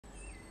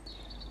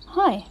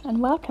Hi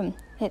and welcome,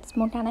 it's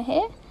Morgana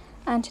here,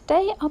 and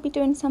today I'll be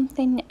doing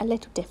something a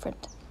little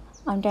different.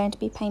 I'm going to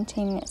be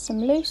painting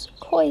some loose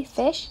koi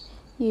fish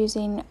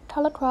using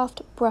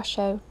Colourcraft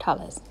Brusho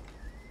colours.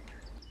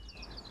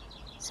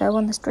 So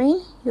on the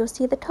screen you'll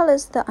see the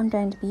colours that I'm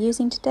going to be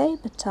using today,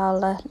 but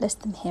I'll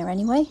list them here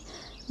anyway.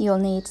 You'll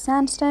need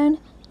sandstone,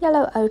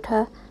 yellow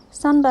ochre,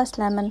 sunburst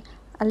lemon,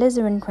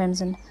 alizarin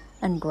crimson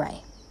and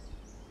grey.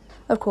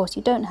 Of course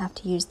you don't have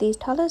to use these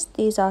colours,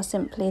 these are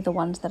simply the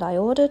ones that I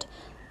ordered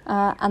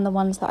and the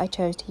ones that I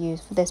chose to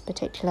use for this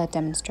particular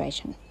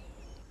demonstration.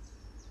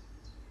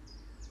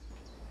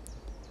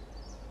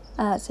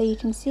 So you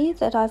can see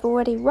that I've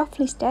already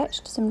roughly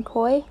sketched some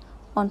koi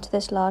onto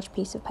this large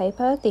piece of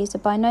paper. These are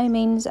by no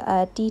means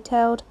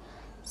detailed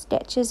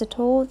sketches at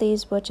all,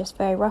 these were just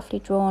very roughly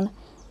drawn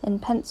in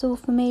pencil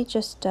for me,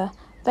 just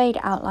vague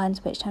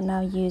outlines which I'm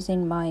now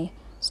using my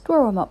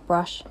squirrel mop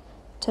brush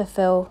to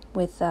fill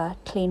with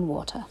clean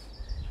water.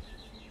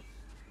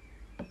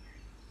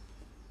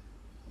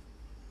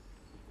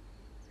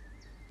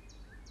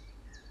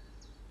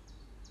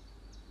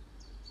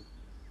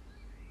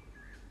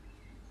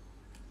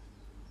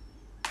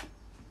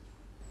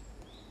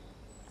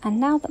 And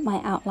now that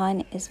my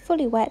outline is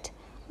fully wet,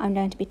 I'm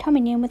going to be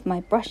coming in with my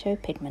Brusho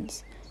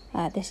pigments.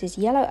 This is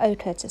yellow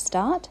ochre to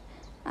start,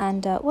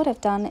 and what I've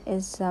done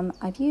is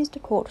I've used a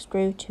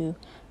corkscrew to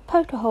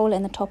poke a hole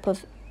in the top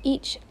of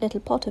each little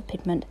pot of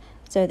pigment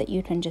so that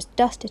you can just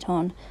dust it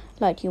on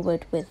like you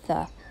would with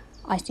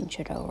icing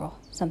sugar or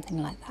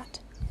something like that.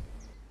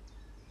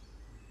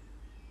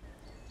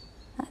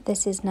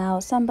 This is now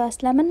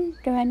sunburst lemon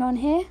going on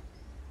here,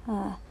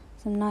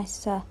 some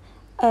nice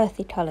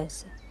earthy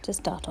colours to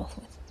start off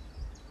with.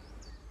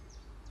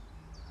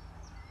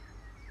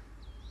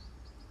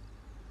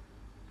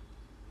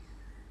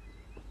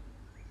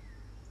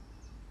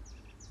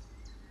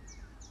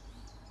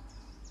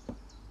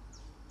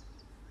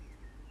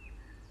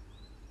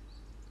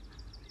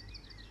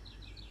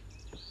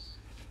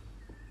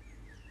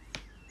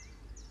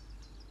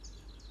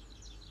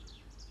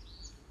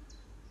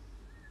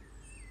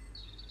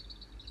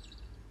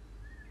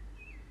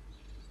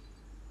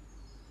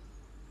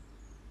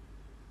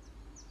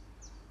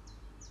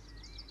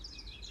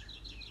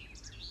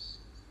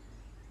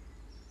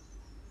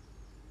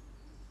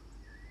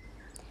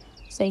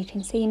 So you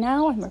can see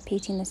now I'm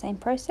repeating the same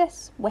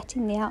process,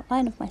 wetting the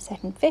outline of my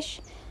second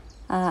fish,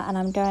 and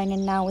I'm going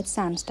in now with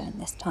sandstone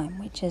this time,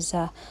 which is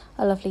a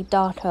lovely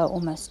darker,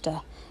 almost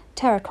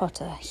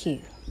terracotta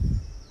hue.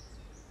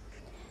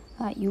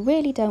 You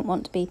really don't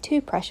want to be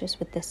too precious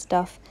with this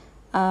stuff.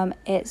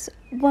 It's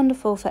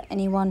wonderful for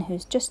anyone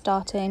who's just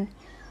starting,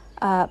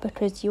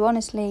 because you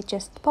honestly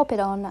just pop it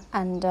on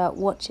and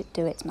watch it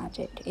do its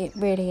magic. It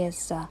really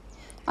is,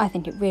 I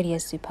think it really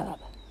is superb.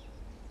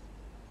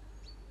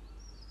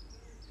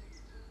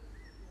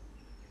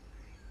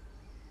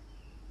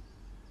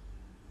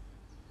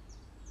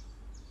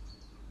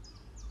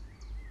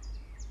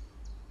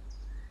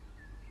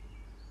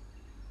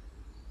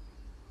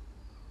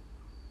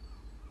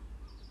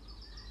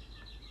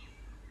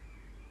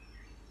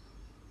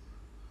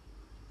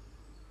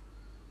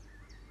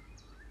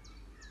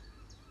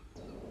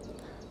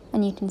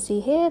 And you can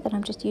see here that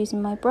I'm just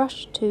using my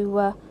brush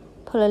to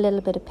pull a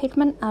little bit of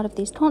pigment out of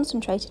these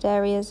concentrated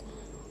areas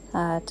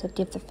to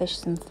give the fish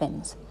some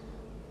fins.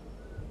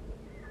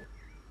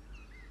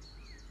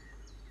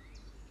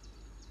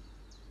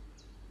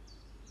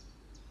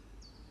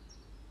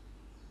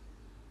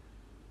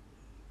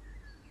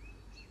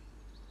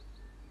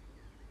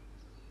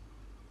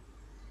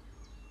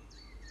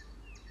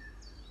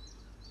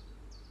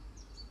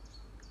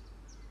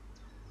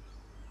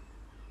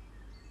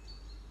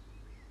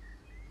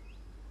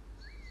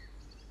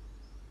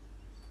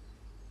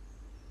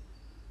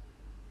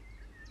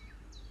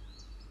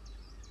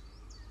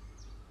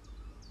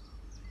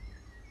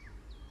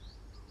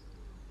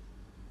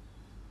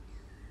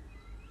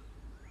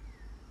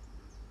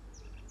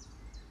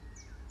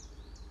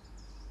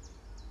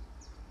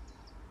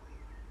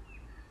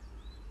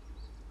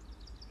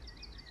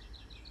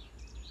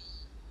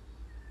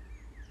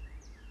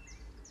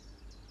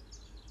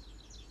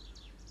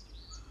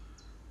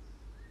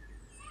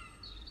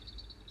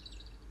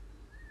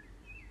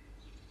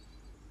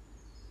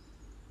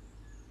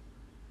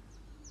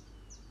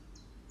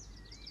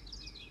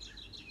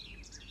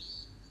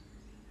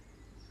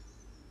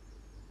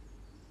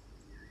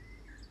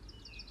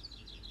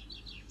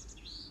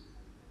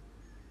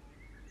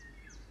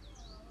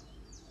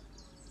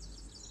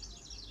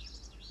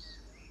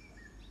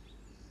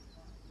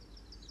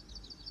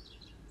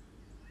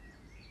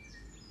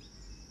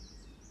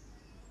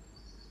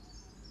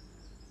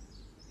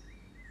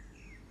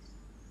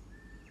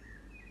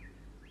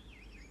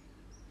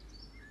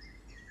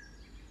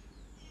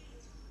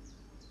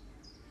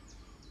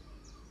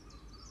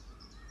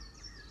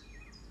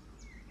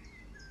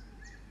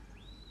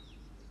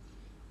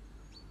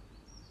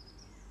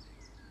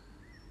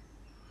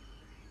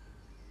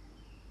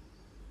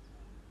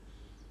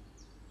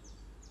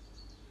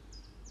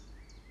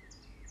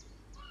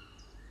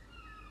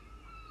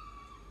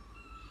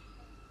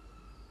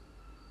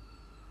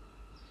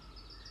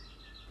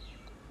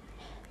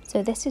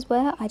 So this is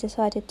where I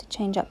decided to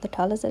change up the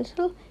colours a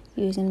little,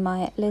 using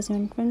my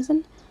alizarin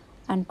crimson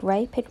and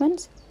grey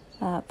pigments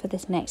for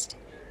this next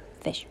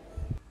fish.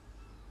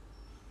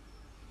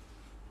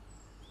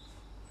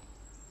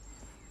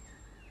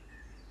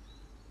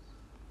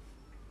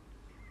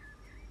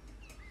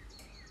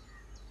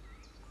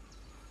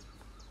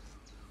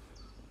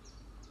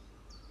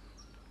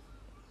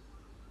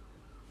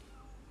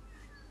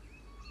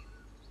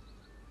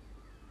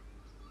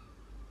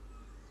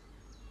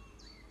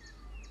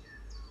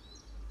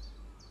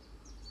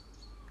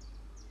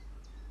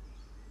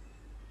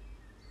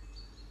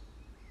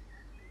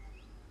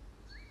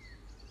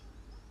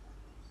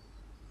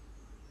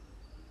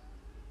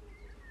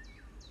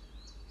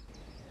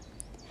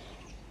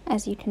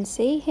 As you can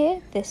see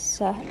here,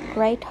 this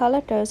grey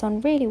colour goes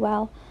on really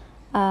well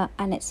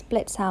and it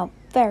splits out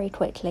very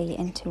quickly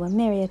into a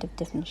myriad of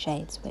different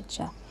shades, which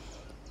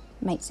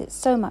makes it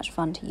so much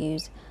fun to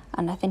use.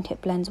 And I think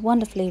it blends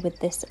wonderfully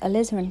with this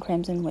alizarin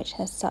crimson, which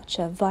has such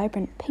a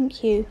vibrant pink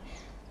hue.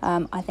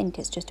 I think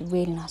it's just a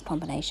really nice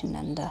combination,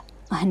 and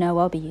I know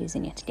I'll be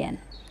using it again.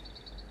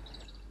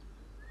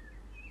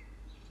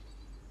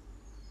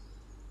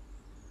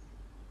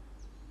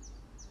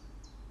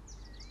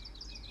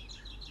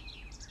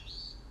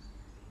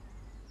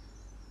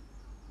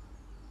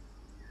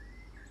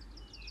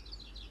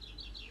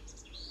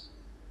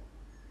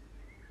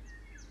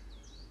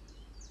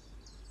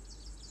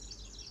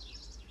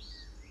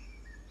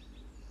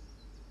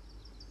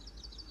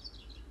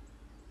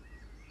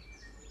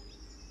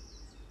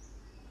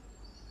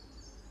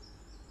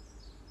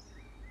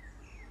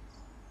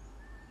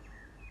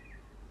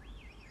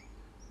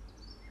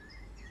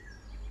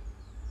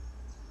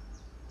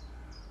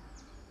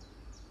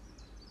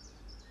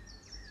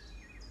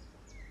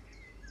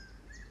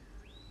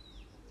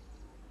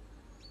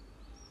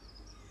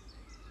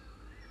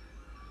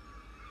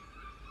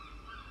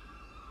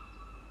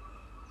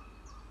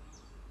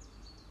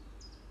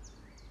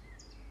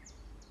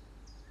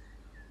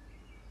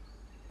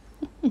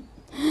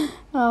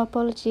 Oh,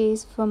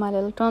 apologies for my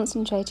little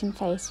concentrating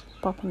face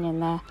popping in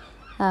there.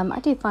 I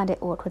do find it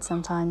awkward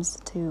sometimes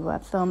to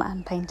film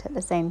and paint at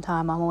the same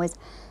time. I'm always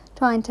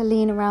trying to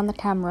lean around the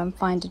camera and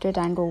find a good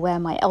angle where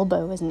my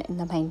elbow isn't in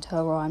the painter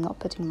or I'm not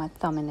putting my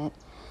thumb in it.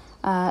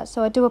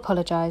 So I do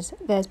apologise.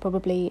 There's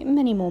probably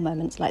many more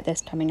moments like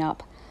this coming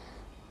up.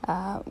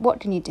 What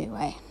can you do,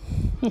 eh?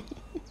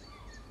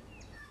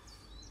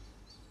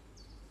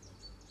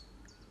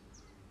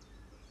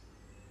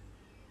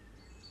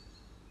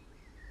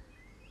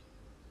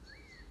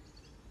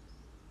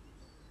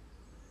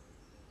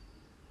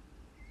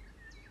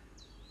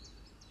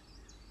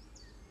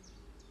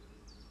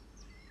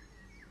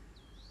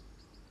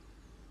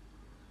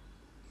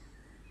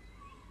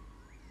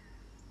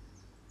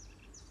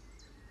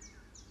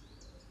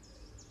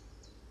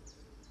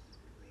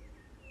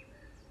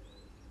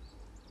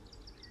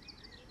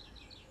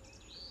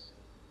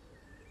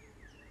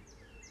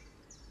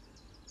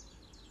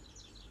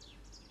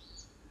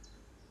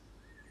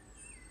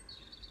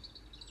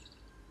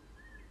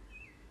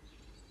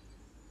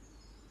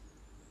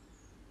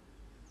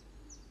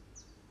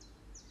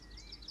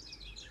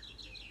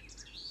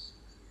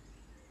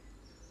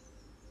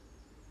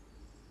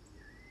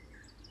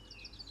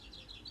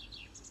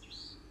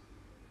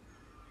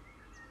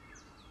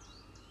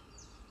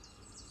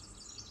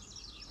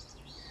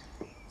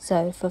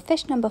 So for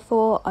fish number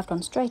 4, I've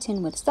gone straight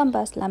in with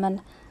sunburst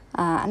lemon,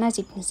 and as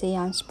you can see,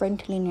 I'm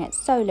sprinkling it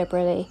so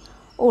liberally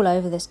all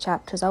over this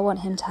chap because I want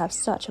him to have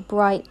such a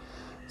bright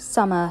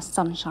summer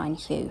sunshine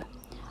hue.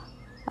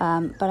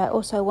 But I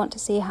also want to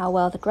see how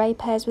well the grey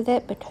pairs with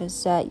it,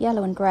 because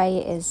yellow and grey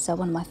is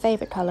one of my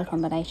favourite colour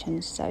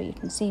combinations, so you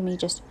can see me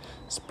just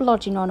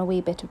splodging on a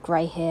wee bit of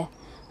grey here.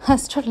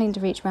 Struggling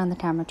to reach around the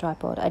camera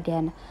tripod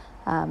again,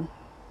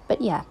 but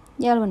yeah,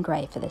 yellow and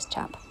grey for this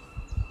chap.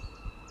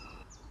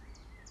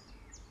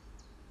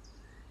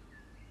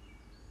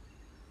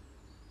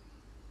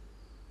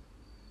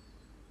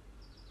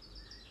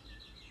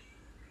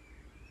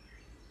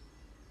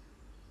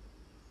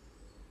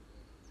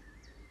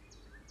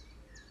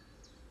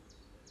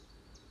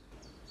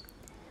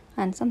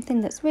 And something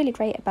that's really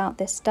great about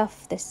this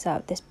stuff, this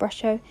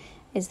Brusho,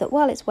 is that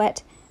while it's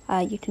wet,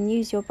 you can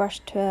use your brush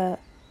to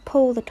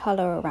pull the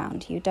colour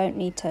around. You don't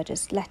need to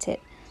just let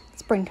it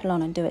sprinkle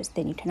on and do its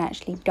thing. You can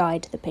actually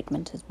guide the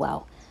pigment as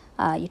well.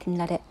 You can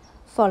let it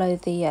follow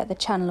the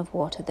channel of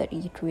water that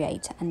you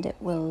create, and it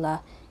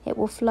will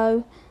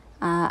flow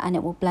and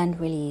it will blend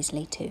really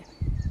easily too.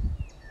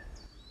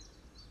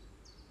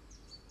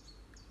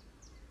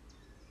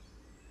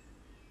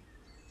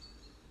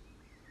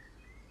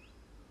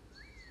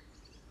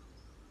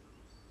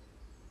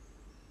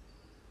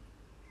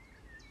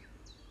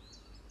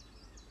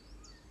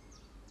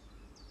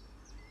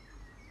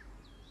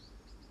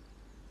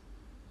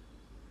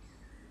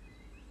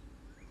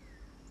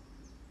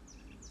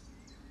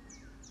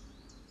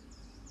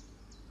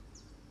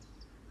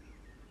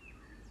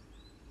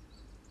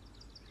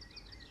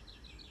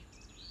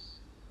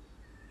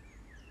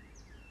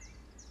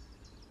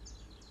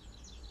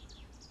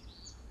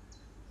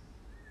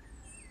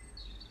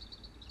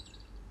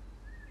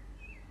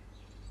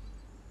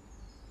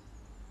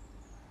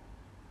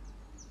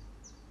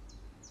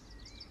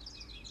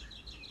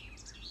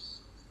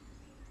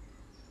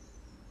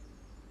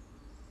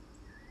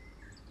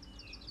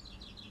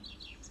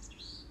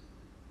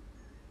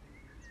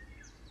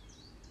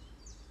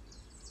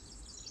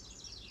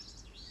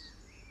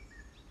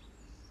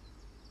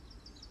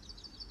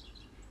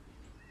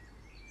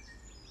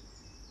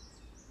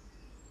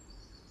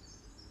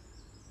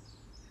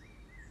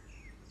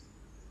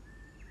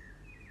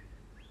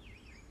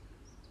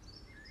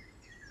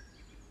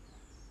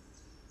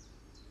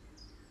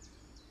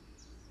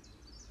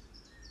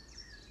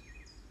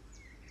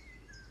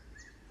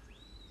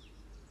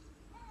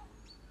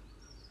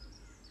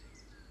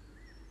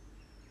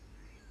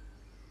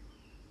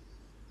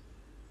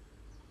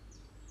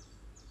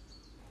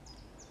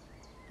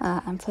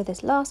 And for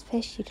this last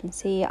fish, you can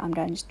see I'm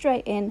going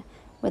straight in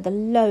with a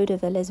load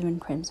of alizarin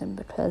crimson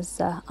because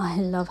I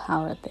love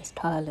how this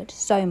colour looks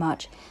so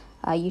much.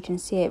 You can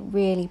see it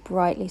really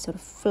brightly sort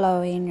of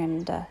flowing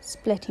and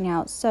splitting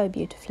out so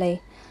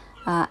beautifully.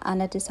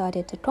 And I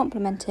decided to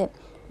complement it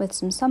with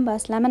some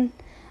sunburst lemon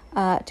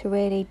to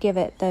really give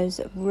it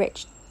those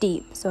rich,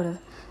 deep sort of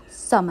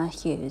summer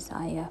hues.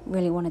 I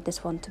really wanted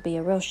this one to be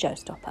a real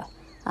showstopper,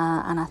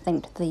 and I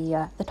think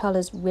the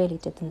colours really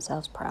did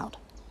themselves proud.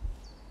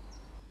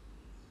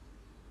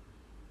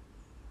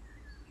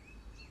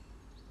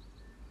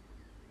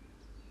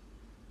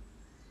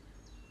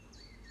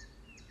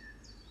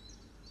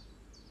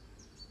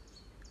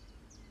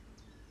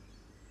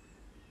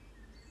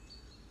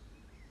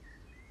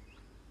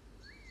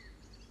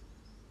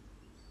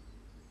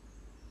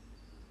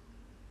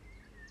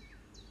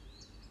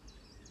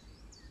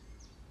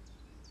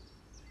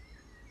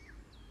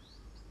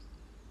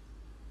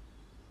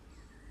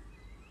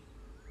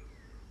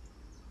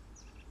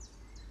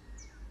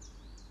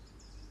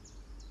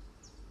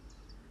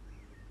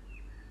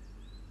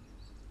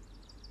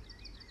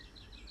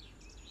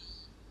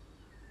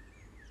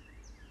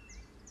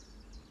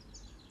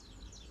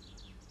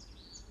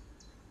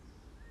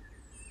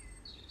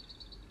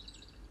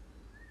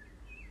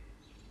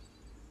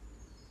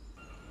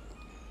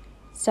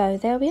 So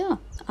there we are.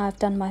 I've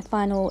done my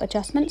final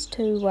adjustments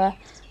to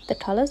the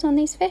colours on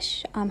these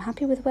fish. I'm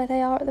happy with where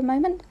they are at the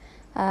moment.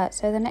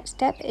 So the next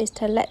step is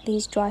to let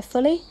these dry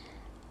fully,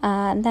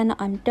 and then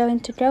I'm going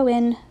to go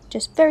in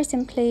just very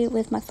simply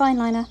with my fine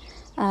liner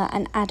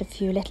and add a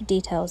few little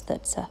details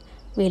that's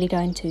really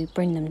going to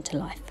bring them to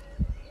life.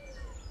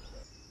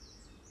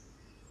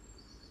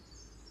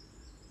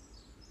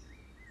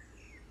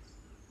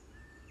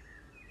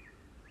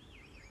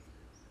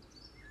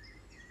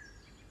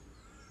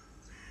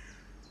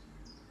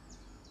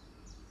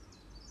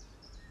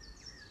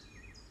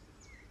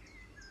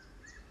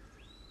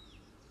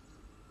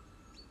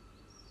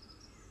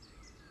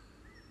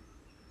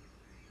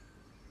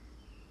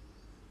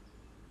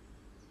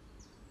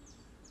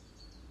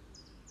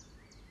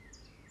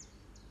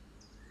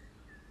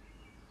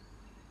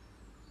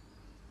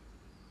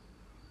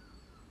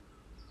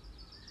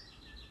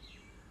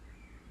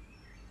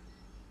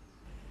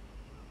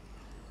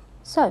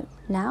 So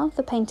now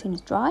the painting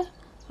is dry.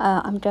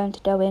 I'm going to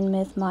go in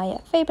with my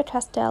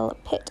Faber-Castell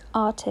Pit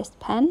Artist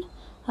pen.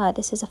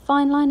 This is a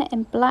fine liner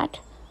in black,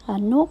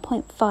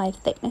 0.5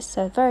 thickness,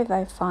 so very,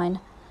 very fine.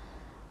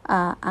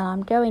 And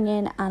I'm going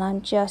in and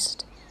I'm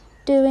just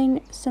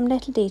doing some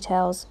little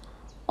details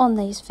on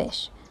these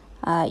fish.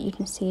 You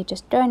can see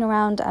just going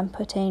around and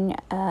putting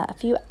a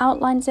few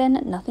outlines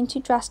in, nothing too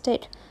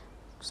drastic,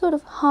 sort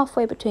of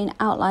halfway between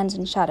outlines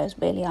and shadows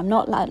really. I'm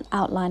not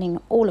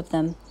outlining all of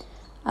them.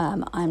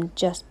 I'm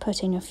just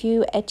putting a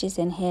few edges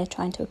in here,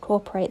 trying to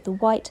incorporate the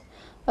white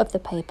of the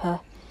paper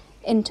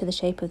into the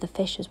shape of the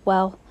fish as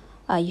well.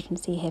 You can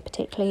see here,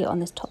 particularly on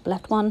this top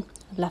left one,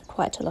 I've left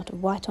quite a lot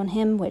of white on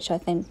him, which I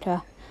think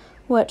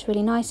worked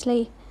really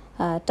nicely,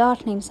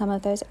 darkening some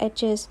of those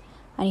edges.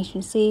 And you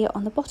can see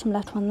on the bottom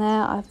left one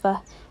there, I've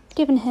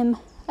given him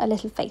a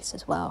little face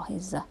as well.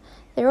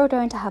 They're all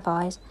going to have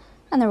eyes,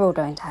 and they're all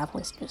going to have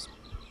whiskers.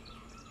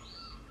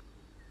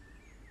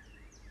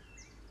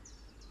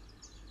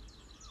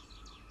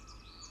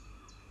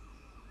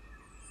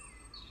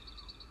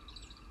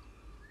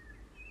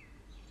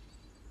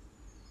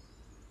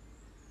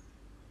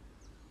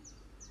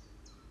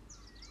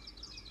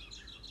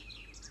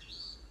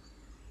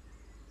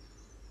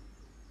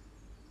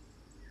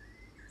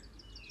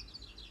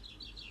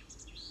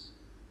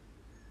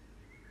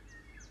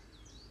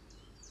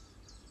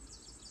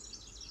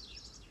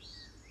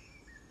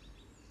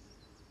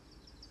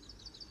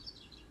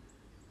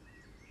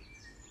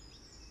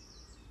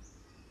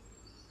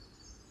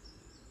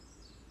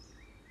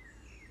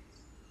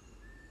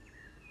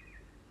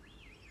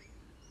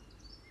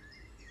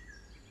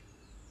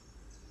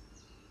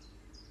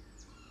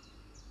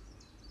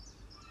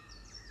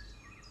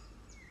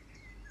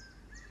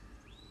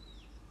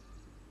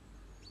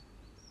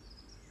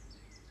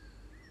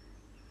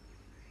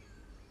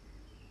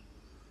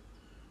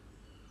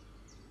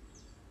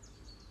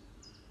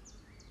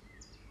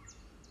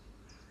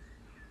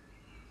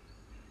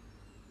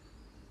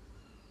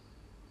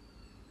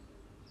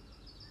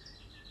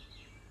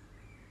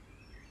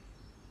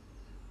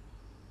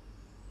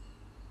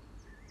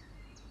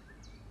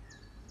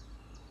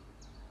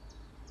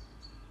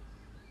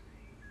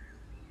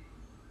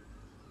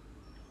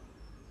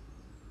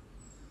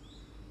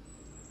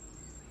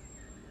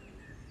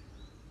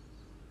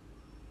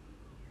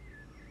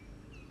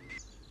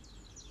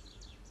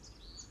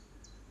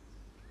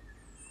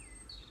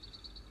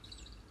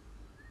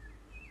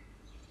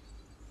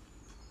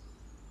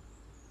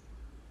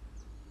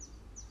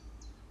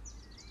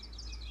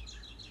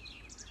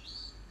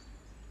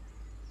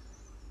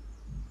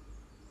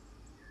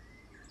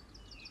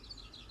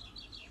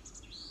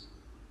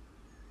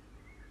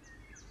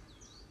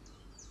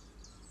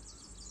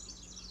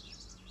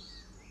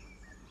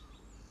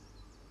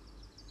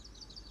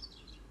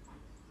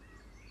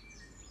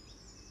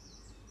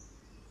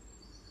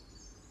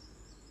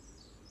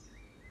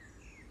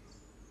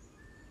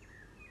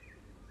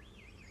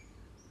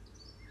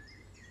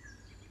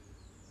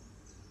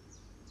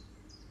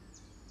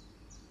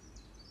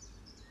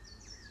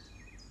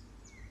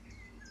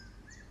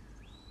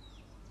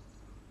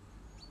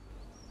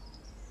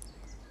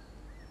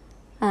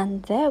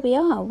 And there we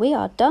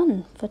are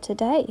done for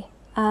today.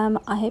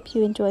 I hope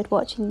you enjoyed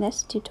watching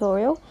this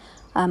tutorial.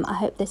 I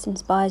hope this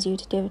inspires you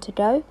to give it a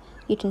go.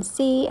 You can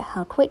see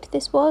how quick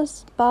this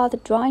was, bar the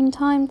drying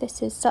time.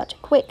 This is such a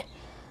quick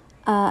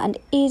and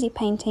easy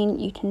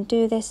painting. You can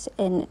do this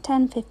in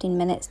 10-15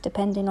 minutes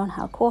depending on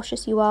how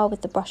cautious you are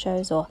with the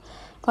Brushos or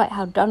quite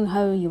how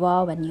gung-ho you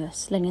are when you're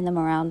slinging them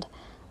around.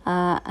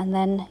 And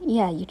then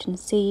yeah, you can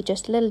see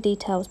just little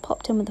details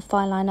popped in with the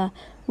fine liner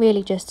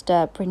really just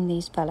bring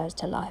these fellows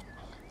to life.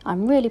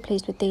 I'm really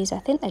pleased with these. I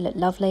think they look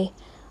lovely.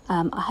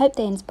 I hope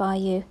they inspire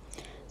you,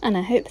 and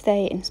I hope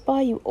they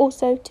inspire you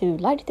also to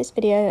like this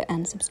video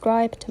and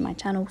subscribe to my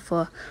channel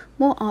for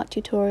more art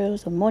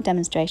tutorials or more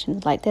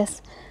demonstrations like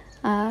this.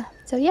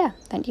 So yeah,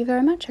 thank you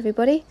very much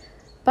everybody.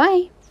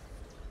 Bye!